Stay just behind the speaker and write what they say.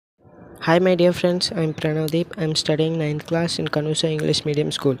Hi my dear friends, I'm Pranadeep. I'm studying 9th class in Kanusa English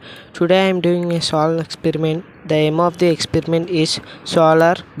Medium School. Today I'm doing a solar experiment. The aim of the experiment is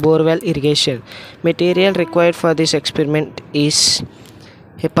solar borewell irrigation. Material required for this experiment is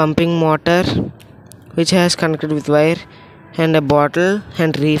a pumping motor which has connected with wire and a bottle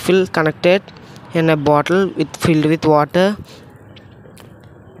and refill connected and a bottle filled with water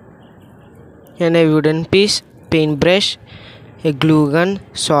and a wooden piece, paintbrush, a glue gun,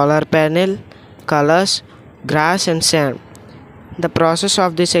 solar panel, colors, grass and sand. The process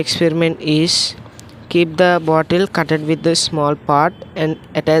of this experiment is keep the bottle coated with the small part and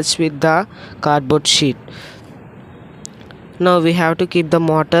attached with the cardboard sheet. Now we have to keep the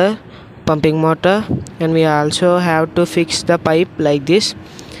motor, pumping motor, and we also have to fix the pipe like this,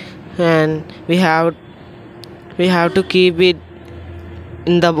 and we have to keep it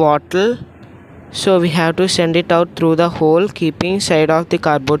in the bottle. So we have to send it out through the hole keeping side of the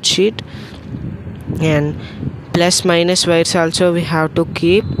cardboard sheet, and plus minus wires also we have to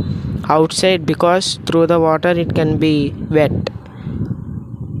keep outside because through the water it can be wet.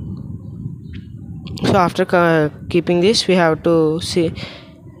 So after keeping this we have to see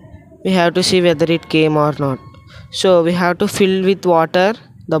whether it came or not. So we have to fill with water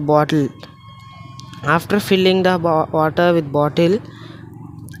the bottle. After filling the water with bottle,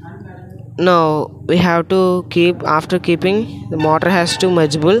 now we have to keep, after keeping the motor has to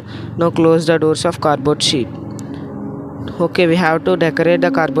mergeable. Now close the doors of cardboard sheet. Okay, we have to decorate the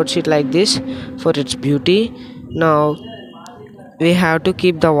cardboard sheet like this for its beauty. Now we have to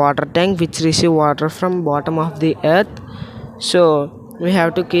keep the water tank which receive water from bottom of the earth. So we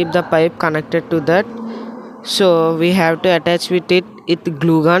have to keep the pipe connected to that. So we have to attach with it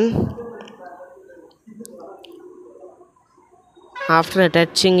glue gun. After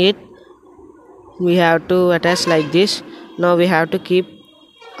attaching it, we have to attach like this. Now we have to keep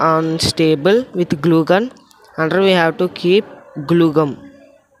on stable with glue gun. Under we have to keep glue gum.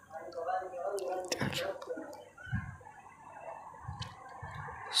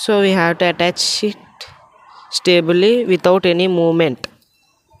 So we have to attach it stably without any movement.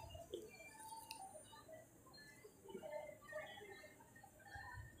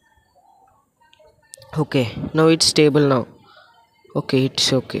 Okay, now it's stable now. Okay,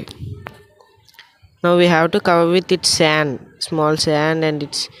 it's okay. Now we have to cover with its sand, small sand, and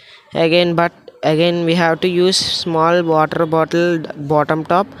it's again we have to use small water bottle bottom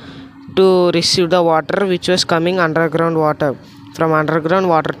top to receive the water which was coming underground water. From underground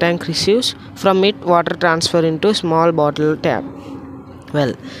water tank receives, from it water transfer into small bottle tap.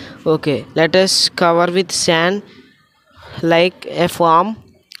 Well, okay, let us cover with sand like a farm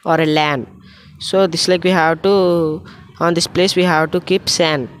or a land. So this, like, we have to, on this place we have to keep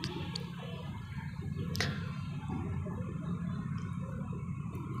sand.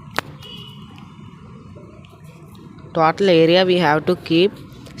 Total area we have to keep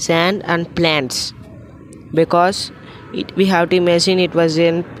sand and plants because we have to imagine it was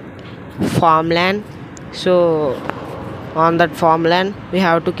in farmland. So on that farmland we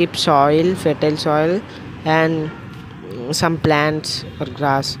have to keep soil, fertile soil, and some plants or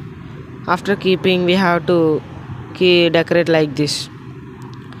grass. After keeping we have to decorate like this.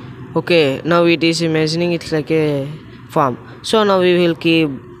 Okay, now it is imagining it's like a farm. So now we will keep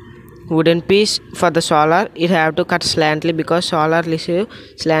wooden piece for the solar. It have to cut slantly because solar receive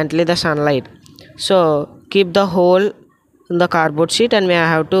slantly the sunlight. So keep the hole in the cardboard sheet and we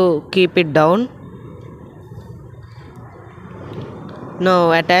have to keep it down.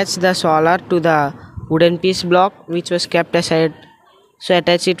 Now attach the solar to the wooden piece block which was kept aside. So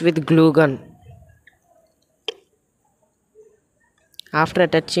attach it with glue gun. After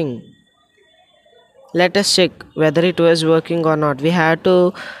attaching, let us check whether it was working or not. We have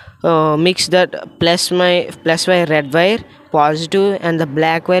to mix that plus wire red wire positive and the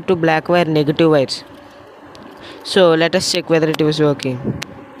black wire to black wire negative wires. So let us check whether it was working.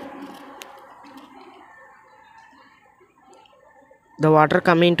 The water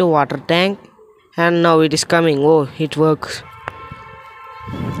coming to water tank and now it is coming. Oh, it works.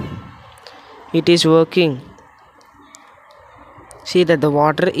 It is working. See that the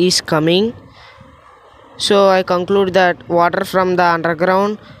water is coming. So I conclude that water from the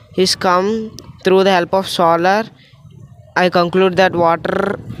underground is come through the help of solar. I conclude that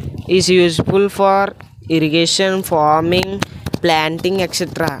water is useful for irrigation, farming, planting,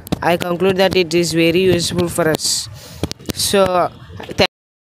 etc. I conclude that it is very useful for us. So